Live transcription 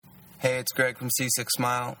Hey, it's Greg from C6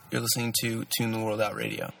 Mile. You're listening to Tune the World Out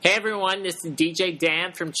Radio. Hey everyone, this is DJ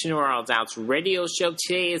Dan from Tune the World Out's radio show.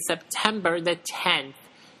 Today is September the 10th,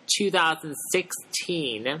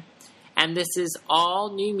 2016, and this is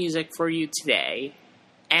all new music for you today.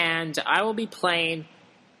 And I will be playing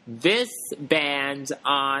this band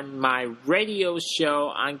on my radio show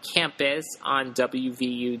on campus on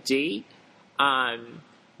WVUD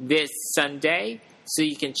this Sunday, so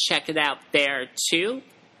you can check it out there too.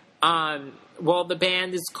 Well, the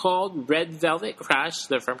band is called Red Velvet Crush.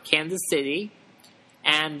 They're from Kansas City.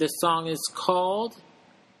 And the song is called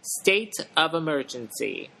State of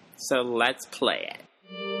Emergency. So let's play it.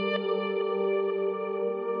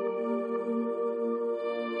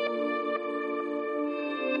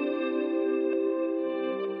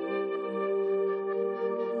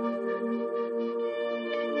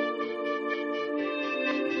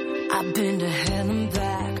 I've been to hell and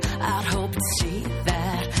back, I'd hope to see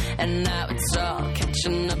that. And now it's all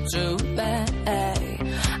catching up to me.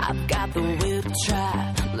 I've got the will to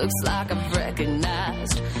try, looks like I've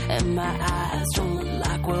recognized, and my eyes don't look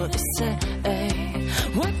like what they say.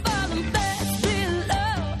 We're falling fast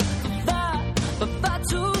below, for far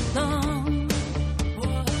too long.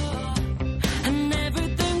 And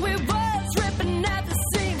everything we was ripping at the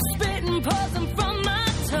seams, spitting poison from my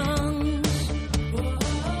tongue.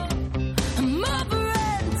 I'm over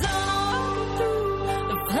and on through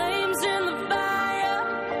the flames in the fire.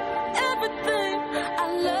 Everything I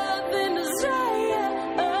love and desire,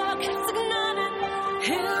 keeps igniting.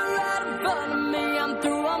 Here right in front of me, I'm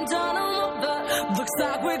through, I'm done, I'm over. Looks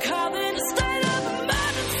like we're calling a state of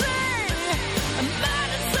emergency.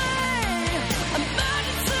 Emergency,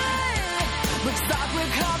 emergency. Looks like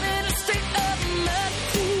we're calling a state of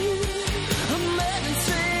emergency.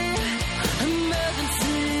 Emergency,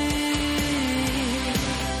 emergency.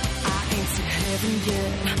 I ain't to heaven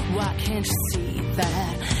yet, why can't you see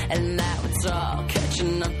that? And now it's all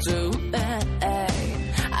catching up to me.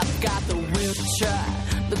 I've got the will to try,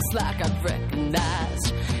 looks like I've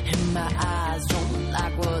recognized, and my eyes don't look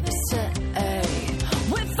like what they say.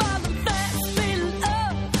 We're falling fast, feeling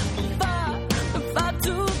up, for far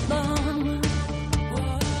too long.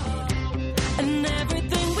 And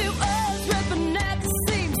everything we was ripping at the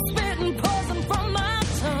seams, spitting poison from my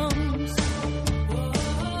tongues.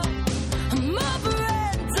 I'm over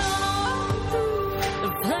and on through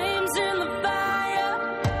the flames in the fire.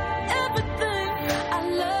 Everything I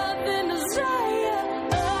love and desire,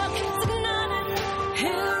 keeps igniting.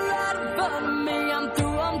 Here right in front of me, I'm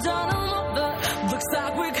through, I'm done, I'm over. Looks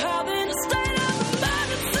like we're calling a state of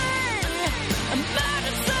emergency.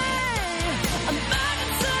 Emergency,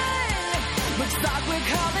 emergency. Looks like we're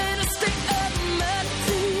calling a state of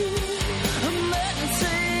emergency.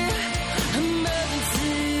 Emergency, emergency.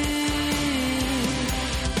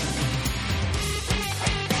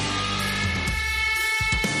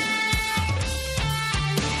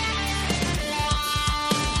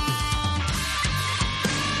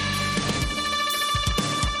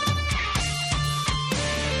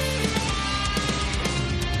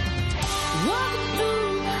 Walking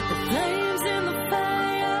through the flames in the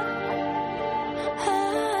fire.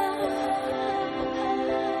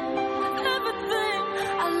 Everything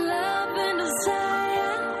I love and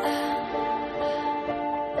desire.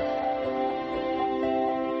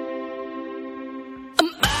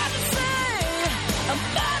 Emergency,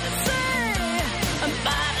 emergency,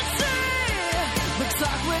 emergency. Looks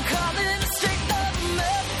like we're calling a state of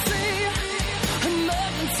emergency.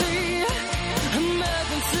 Emergency,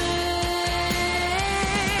 emergency.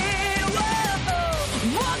 Whoa,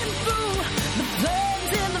 walking through the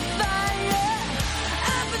flames in the fire.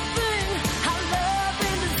 Everything I love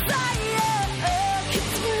and desire,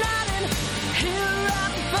 keeps igniting. Here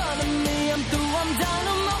right in front of me, I'm through, I'm done,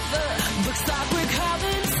 I'm over. Looks like we're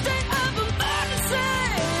calling a state of emergency.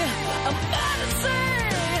 Emergency,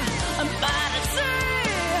 emergency.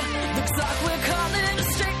 Looks like we're calling a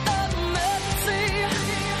state of emergency.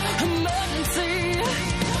 Emergency,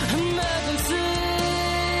 emergency.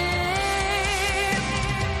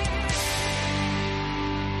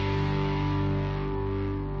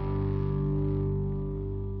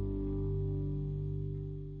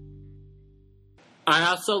 I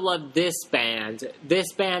also love this band.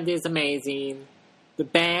 This band is amazing. The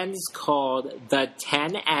band is called The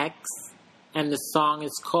 10X, and the song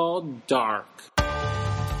is called Dark. I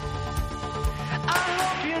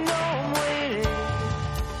hope you know I'm waiting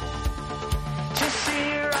to see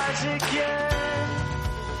your eyes again.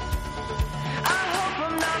 I hope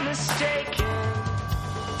I'm not mistaken.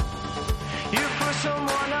 You for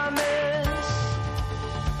someone I miss.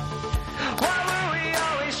 Why were we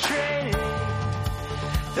always trading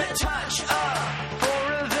then touch up for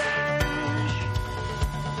revenge.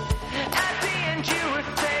 At the end you were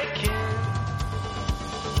faking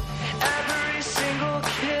every single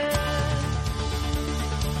kiss.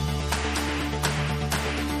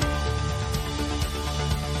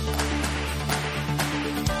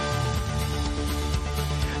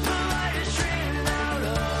 The light is draining out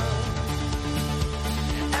of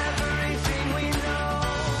everything we know.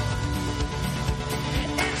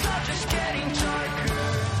 It's all just getting darker.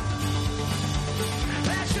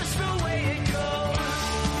 That's just the way it goes.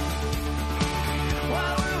 Why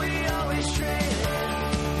were we always trading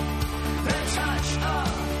that touch up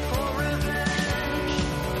for revenge?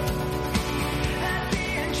 At the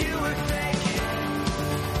end you were faking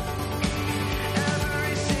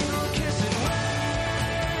every single kiss, and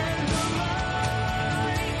when the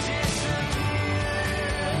light disappears,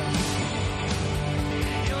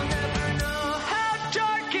 you'll never know how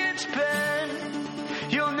dark it's been.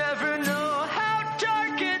 You'll never know how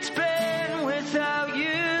dark it's been without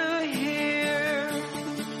you here.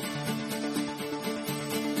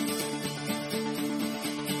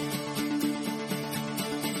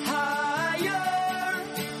 Higher,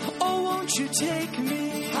 oh won't you take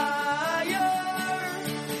me higher?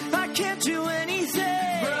 I can't do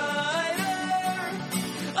anything brighter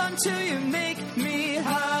until you make me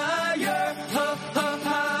higher, higher,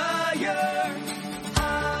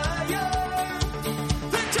 higher.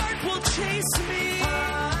 The dark will chase me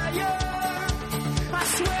higher. I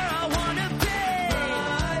swear I wanna be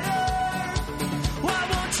brighter. Why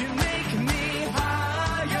won't you make me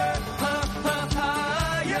higher, higher,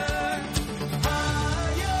 higher?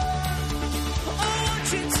 Oh, won't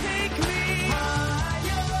you take me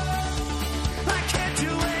higher? I can't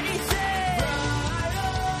do anything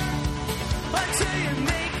brighter until you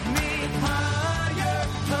make me higher,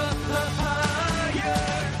 higher,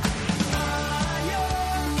 higher.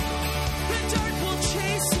 The dark will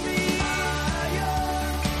chase me higher.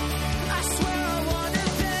 I swear I wanna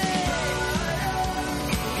be higher.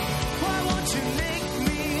 Why won't you make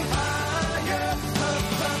me higher,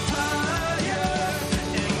 higher?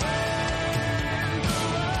 And when the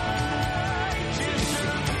light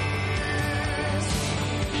disappears,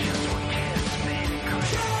 just one kiss made it clear.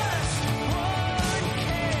 Just one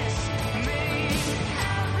kiss made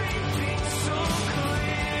everything so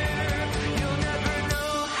clear. You'll never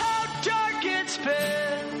know how dark it's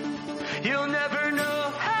been. You'll never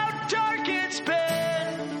know how dark it's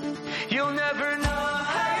been. You'll never know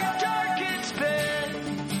how dark it's been.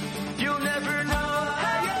 You'll never know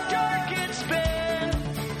how dark it's been.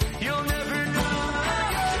 You'll never know how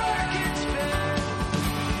dark it's been.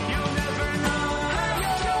 You'll never know how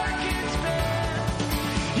dark it's been.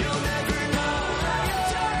 You'll never know how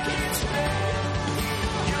dark it's been.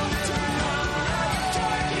 You'll never know how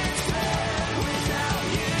dark it's been without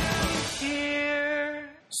you here.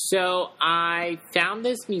 So I found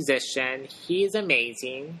this musician. He is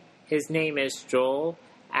amazing. His name is Joel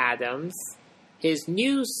Adams. His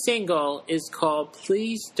new single is called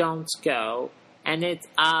Please Don't Go, and it's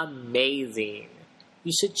amazing.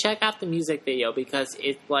 You should check out the music video because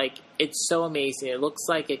it's so amazing. It looks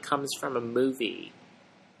like it comes from a movie.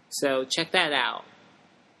 So check that out.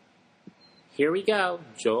 Here we go,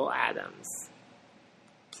 Joel Adams.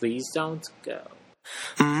 Please don't go.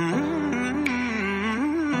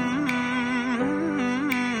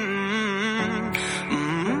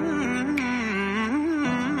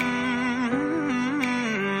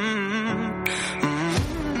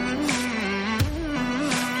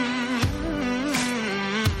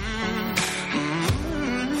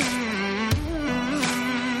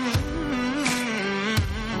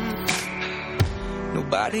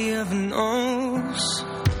 Nobody ever knows,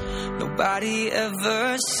 nobody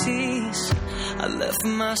ever sees. I left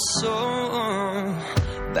my soul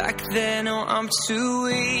back then, oh I'm too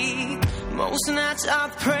weak. Most nights I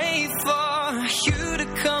pray for you to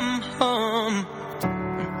come home,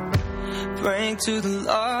 praying to the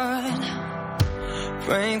Lord,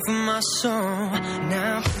 praying for my soul.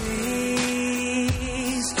 Now please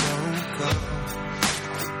don't go.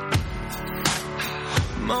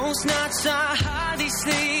 Most nights I hardly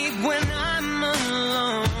sleep when I'm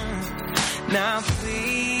alone. Now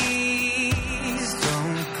please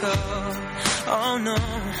don't go. Oh no,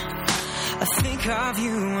 I think of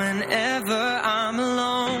you whenever I'm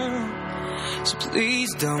alone. So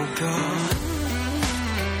please don't go.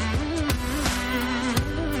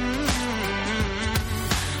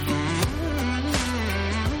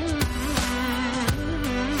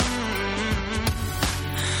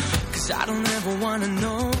 'Cause I don't ever wanna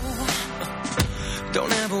know,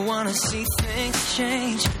 don't ever wanna see things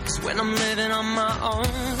change. 'Cause when I'm living on my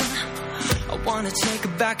own, I wanna take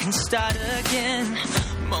it back and start again.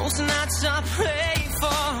 Most nights I pray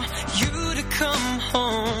for you to come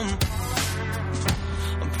home.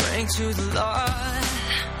 I'm praying to the Lord,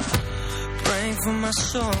 praying for my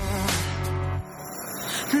soul.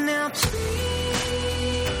 Now please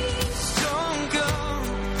don't go.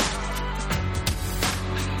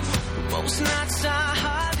 Most nights I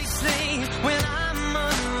hardly sleep when I'm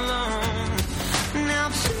alone. Now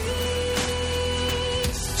please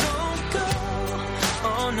don't go.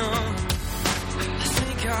 Oh no, I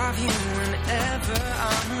think of you whenever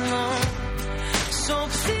I'm alone. So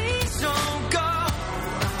please don't go.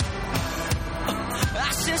 I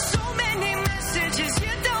sent so many messages,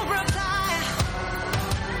 you don't reply.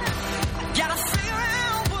 Gotta figure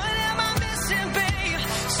out what am I missing, babe.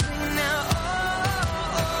 Sing now,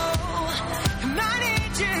 oh, I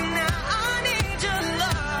need you now, I need your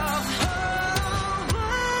love. Oh.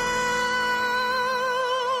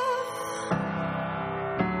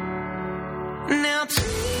 Now please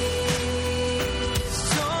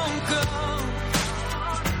don't go.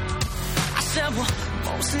 I said, well,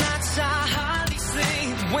 most nights I hardly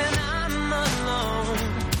sleep when I'm alone.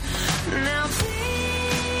 Now please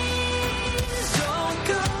don't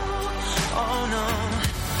go. Oh no,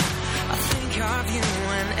 I think of you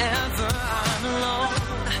whenever I'm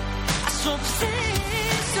alone. So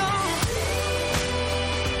please don't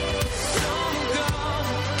go.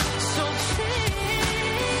 So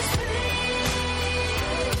please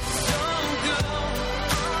don't go.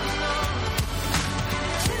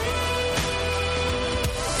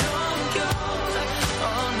 Don't go.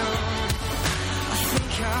 Oh no, I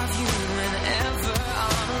think of you whenever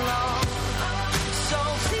I'm alone. So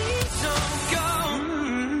please don't go.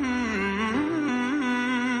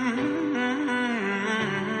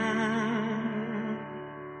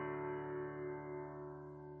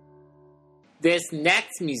 This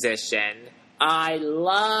next musician, I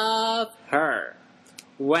love her.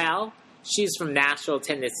 Well, she's from Nashville,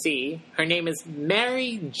 Tennessee. Her name is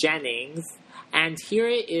Mary Jennings, and here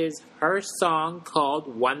is her song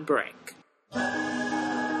called One Brick.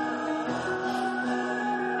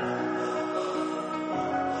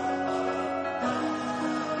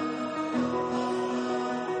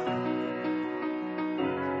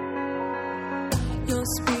 You're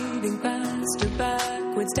speeding faster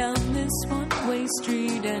backwards down this one-way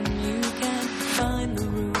street, and you can't find the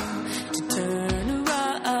room to turn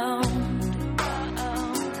around.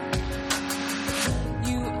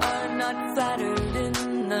 You are not flattered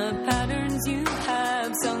in the patterns you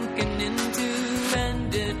have sunken into,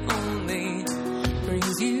 and it only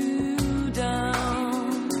brings you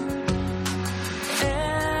down.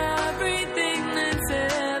 Everything that's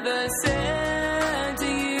ever said to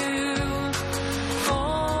you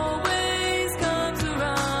always comes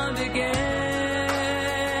around again,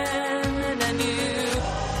 and you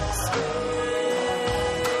scream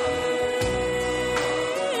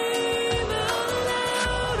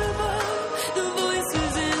out above the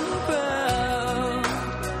voices in the crowd,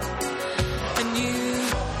 and you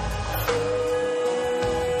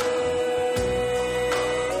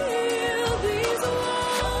feel these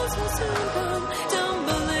walls will soon come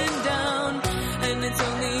tumbling down, and it's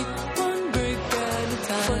only one brick at a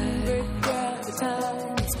time. One brick at a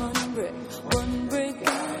time, it's one brick. One brick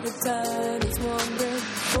at a time, it's one brick.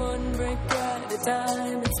 One brick at a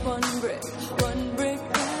time, it's one brick. One brick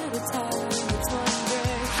at a time, it's one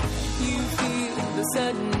brick. You feel the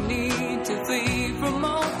sudden need to flee from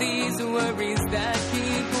all these worries that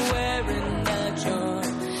keep wearing at your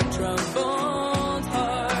troubled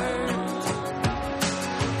heart.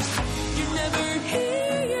 You're never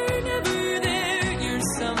here, you're never there, you're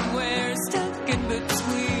somewhere stuck in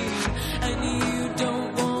between, and you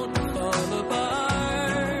don't want to fall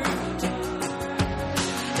apart.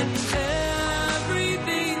 And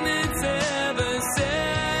everything that's ever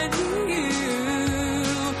said to you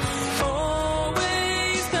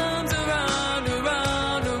always comes around,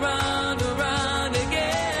 around, around, around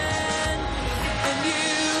again, and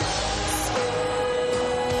you scream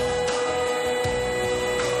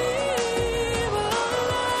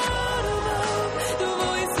out above the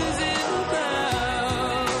voices in the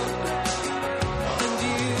crowd, and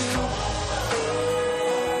you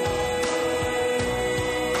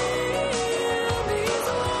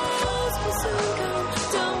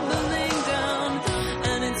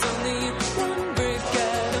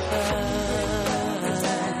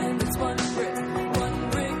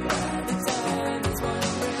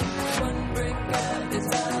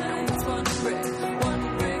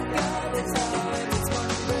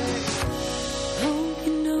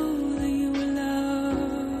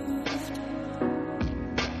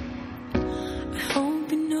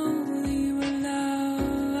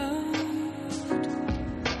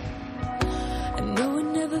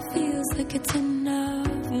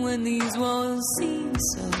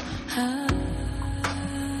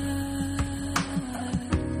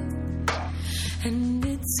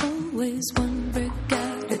is one brick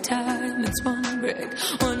at a time. It's one brick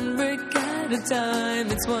at a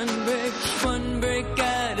time. It's one brick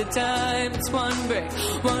at a time. It's one brick,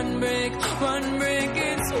 it's one brick.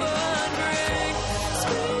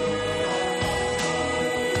 Scream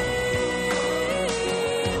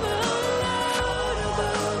aloud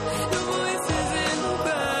above the voices in the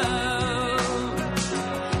crowd.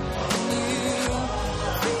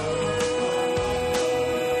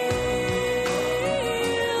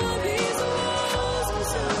 These walls will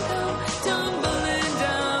soon come tumbling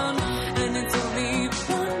down, and it's only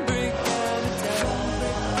one brick at a time.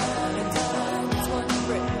 It's one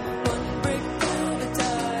brick at a time. It's one brick at a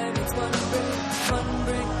time. It's one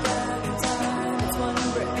brick at a time. It's one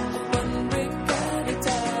brick at a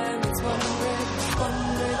time. It's one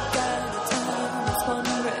brick at a time. It's one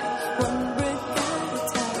brick It's one brick.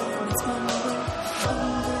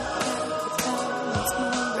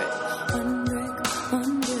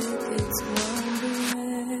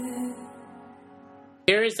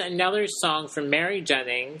 Here is another song from Mary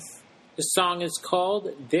Jennings. The song is called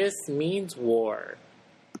This Means War.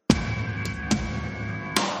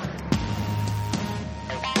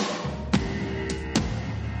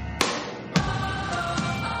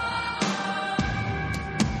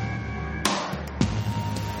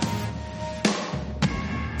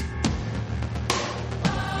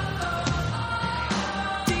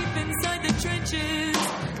 Deep inside the trenches,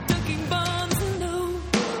 ducking bombs and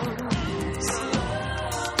overdose.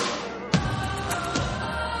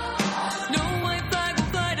 No white flag will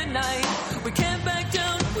fly tonight. We can't back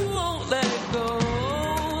down, we won't let go.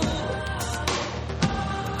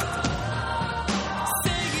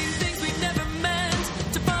 Saying things we never meant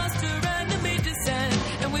to foster enemy dissent,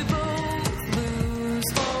 and we both lose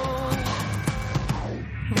hope.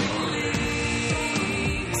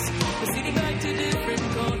 Release, proceeding back to different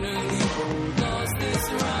corners. We both lost this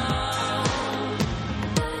round.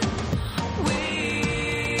 We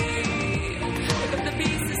pick up the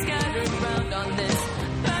pieces scattered around on this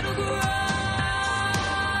battleground.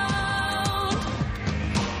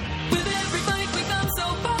 With every fight we come so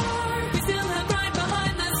far, we still have pride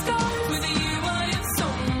behind the scars. With you I am so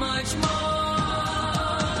much more.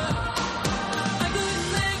 I couldn't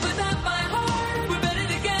live without my heart. We're better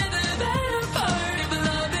together than apart. If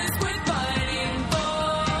love is worth fighting for,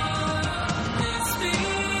 this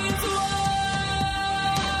means war.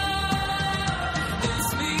 This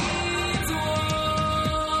means war.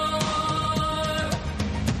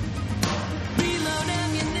 Reload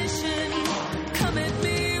ammunition. Come at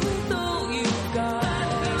me with all you've got.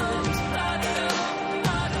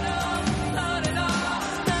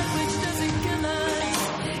 That which doesn't kill us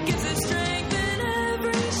gives us strength in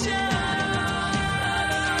every shot.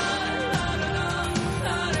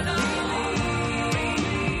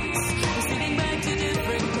 Release. We're sitting back to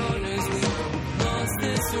different corners. We lost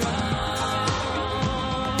this round.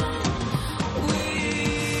 We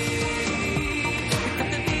pick up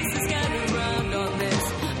the pieces scattered around on this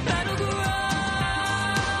battleground.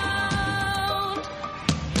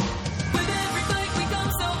 With every fight we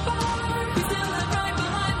come so far, we still have pride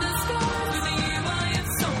behind the scars. With you I am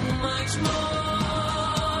so much more.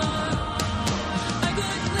 I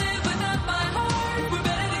couldn't live without my heart. We're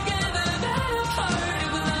better together than apart.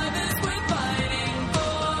 If love is worth fighting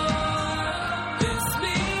for, this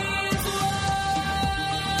means war.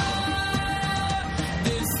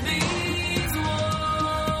 This means war.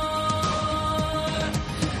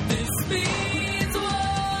 This means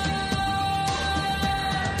war.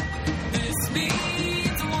 This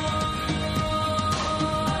means war.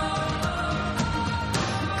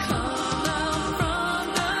 Come out from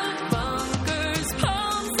the bunkers,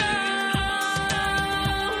 palms out.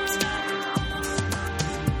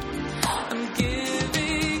 I'm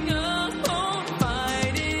giving up on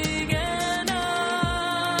fighting, and I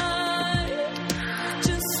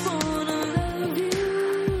just wanna love you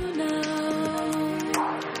now.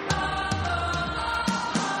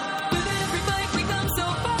 With every fight we come so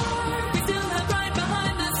far, we still have pride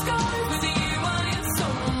behind the scars. With you I am so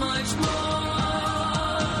much more.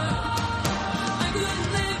 I couldn't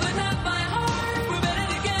live without my heart. We're better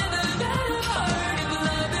together than apart. If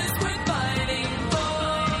love is worth fighting for,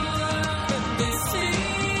 this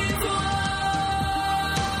means war.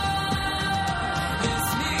 This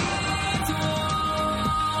means war.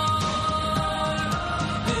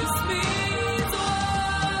 This means war.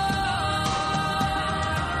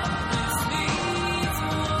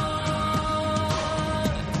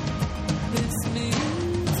 This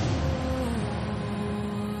means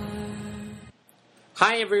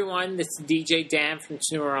Hi everyone, this is DJ Dan from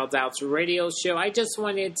New World Out's radio show. I just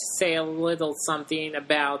wanted to say a little something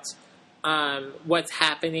about what's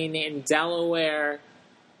happening in Delaware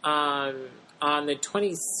on the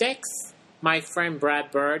 26th. My friend Brad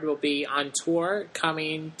Bird will be on tour,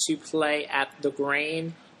 coming to play at The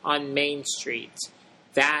Grain on Main Street.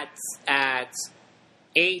 That's at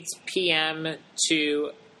 8 p.m.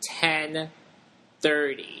 to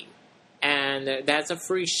 10:30. And that's a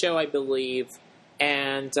free show, I believe.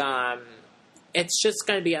 And it's just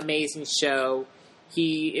going to be an amazing show.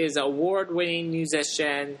 He is an award-winning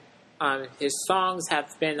musician. His songs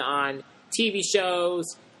have been on TV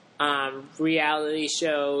shows, reality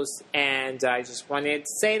shows, and I just wanted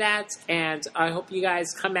to say that. And I hope you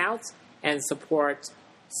guys come out and support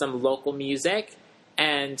some local music.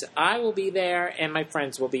 And I will be there, and my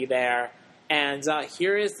friends will be there. And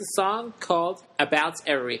here is the song called About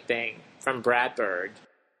Everything from Brad Bird.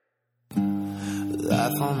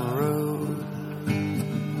 Life on the road,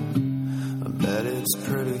 I bet it's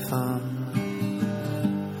pretty fun.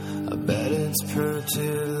 I bet it's pretty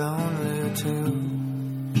lonely too.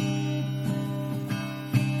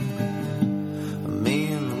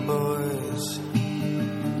 Me and the boys,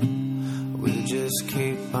 we just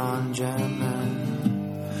keep on jamming.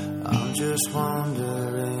 I'm just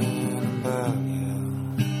wondering about you.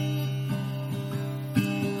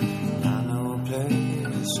 And I know a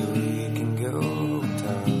place where we can go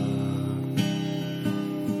talk.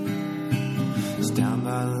 It's down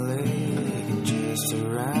by the lake and just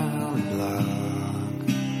around the block.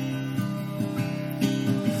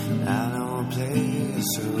 I know a place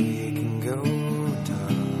where we can go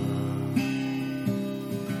talk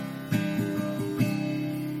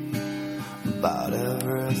about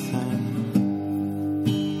everything.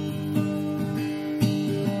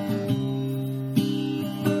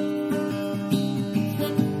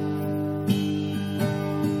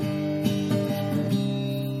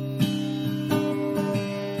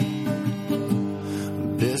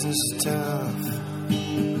 Business is tough.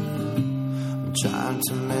 I'm trying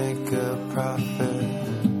to make a profit.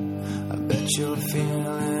 I bet you're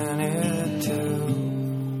feeling it too.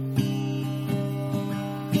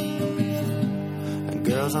 And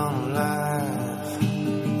girls on life,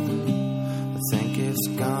 I think it's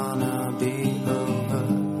gonna be over.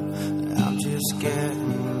 And I'm just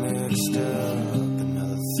getting mixed up in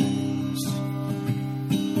other things.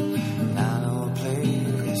 And I know a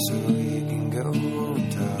place where we can go.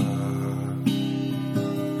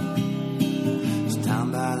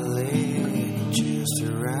 By the lake, just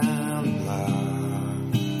around the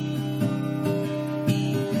block.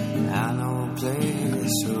 I know a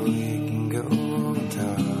place where we can go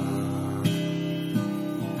talk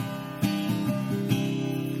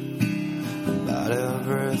about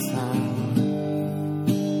everything.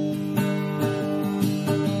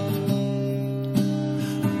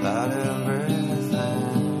 About everything.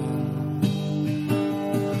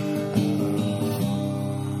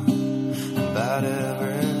 About everything.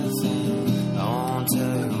 I won't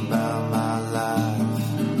tell you about my life.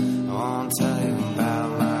 I won't tell you about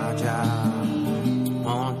my job. I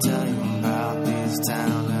won't tell you about this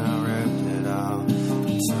town that I ripped it off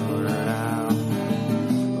and tore it out.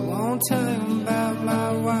 I won't tell you about my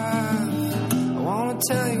wife. I won't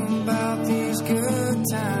tell you about these good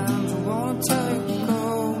times. I won't tell you the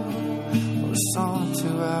gold or the song to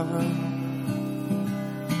ever.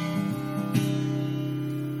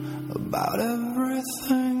 About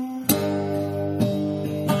everything.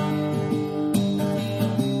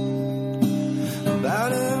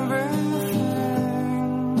 About everything.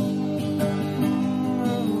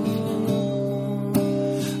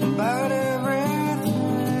 About everything.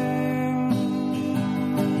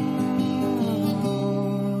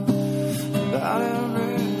 About everything.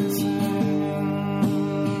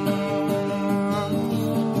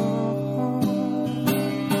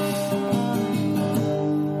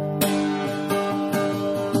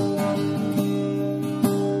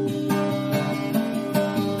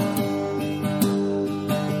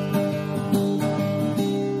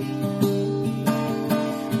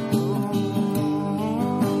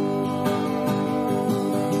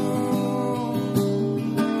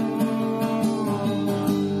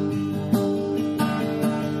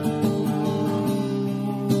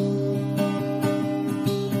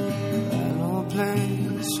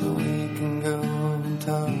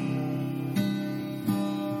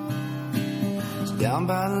 Down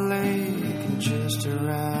by the lake and just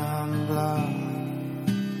around the block.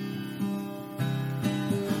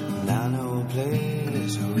 And I know a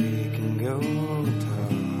place where we can go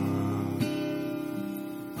talk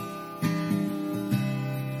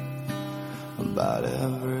about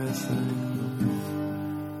everything.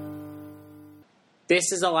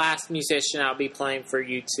 This is the last musician I'll be playing for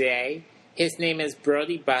you today. His name is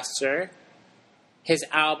Brody Buster. His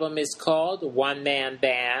album is called One Man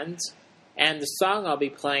Band. And the song I'll be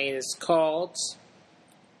playing is called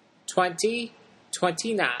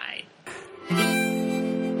 2029.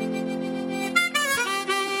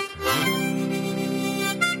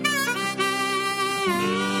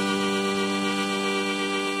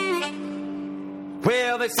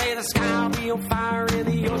 Well, they say the sky will be on fire and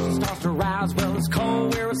the ocean starts to rise. Well, it's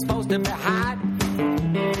cold where it's supposed to be hot.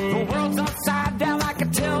 The world's upside down like a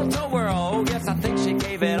tilt-a-whirl world. Oh, yes, I think she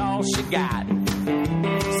gave it all she got.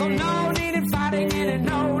 So no need in fighting and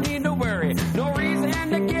no need to worry. No reason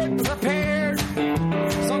to get prepared.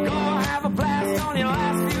 So go have a blast on your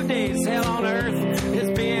last few days. Hell on earth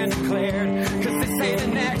is being declared. 'Cause they say the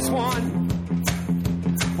next one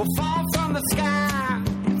will fall from the sky.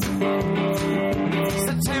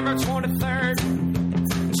 September 23rd,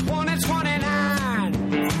 2029.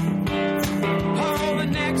 Oh, the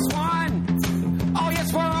next one. Oh,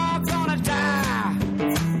 yes, we're all gonna die.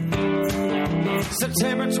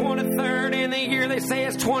 September 23rd in the year they say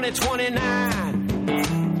it's 2029.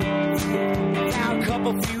 Now a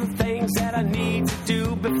couple few things that I need to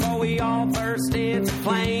do before we all burst into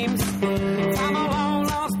flames. I'm a long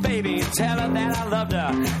lost baby and tell her that I loved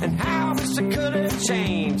her and how I wish I could have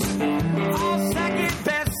changed. All second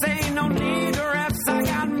best, ain't no need to rest. I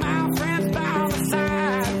got my friends by my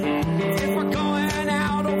side. If we're going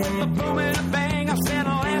out with a boom and a bang, I said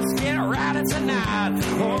let's get riding tonight.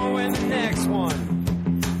 Oh, and the next one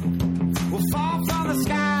will fall from the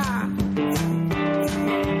sky.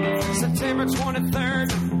 September 23rd,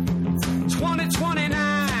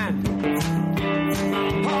 2029.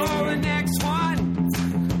 Oh, the next one,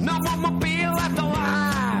 no one will be left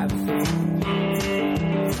alive.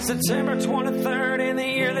 September 23rd in the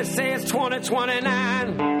year they say it's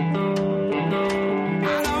 2029.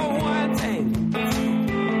 I know one thing.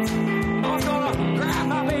 I'm gonna grab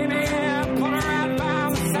my baby and put her right by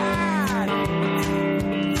my side.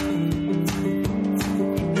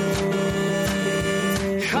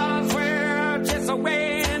 'Cause we're just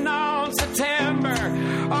waiting on September.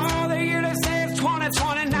 Oh, the year they say it's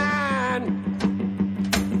 2029.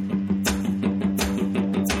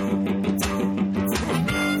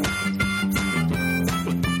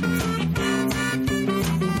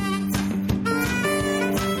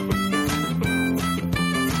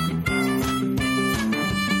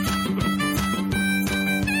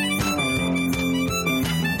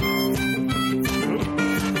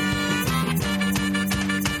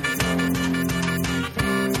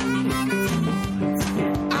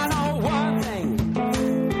 I know one thing.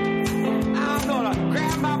 I'm gonna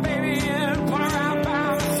grab my baby and put her out by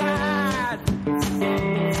my side.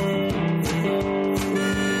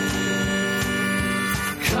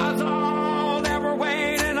 'Cause all that we're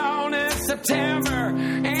waiting on is September,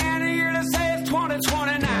 and the year to say it's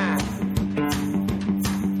 2029.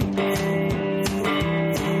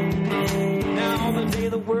 Now on the day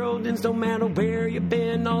the world ends, no matter where you've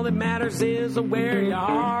been, all that matters is where you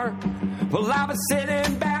are. Well, I was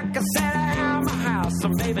sitting back, I sat at my house,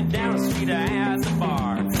 or maybe down the street at the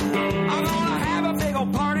bar. I'm gonna have a big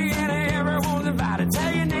old party and everyone's invited.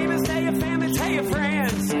 Tell your neighbors, tell your family, tell your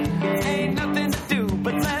friends. Ain't nothing to do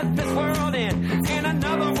but let this world end and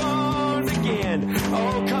another one begin.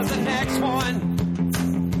 Oh, 'cause the next one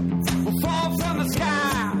will fall from the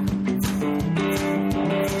sky.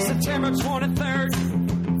 September 23rd,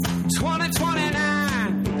 2029.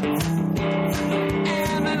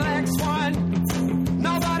 And the next one,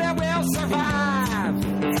 nobody will survive.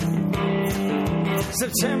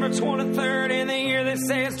 September 23rd in the year they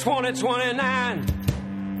say it's 2029.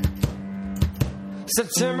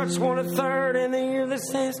 September 23rd in the year they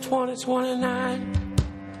say it's 2029.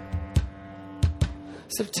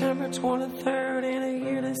 September 23rd in the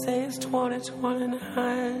year they say it's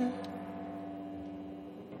 2029.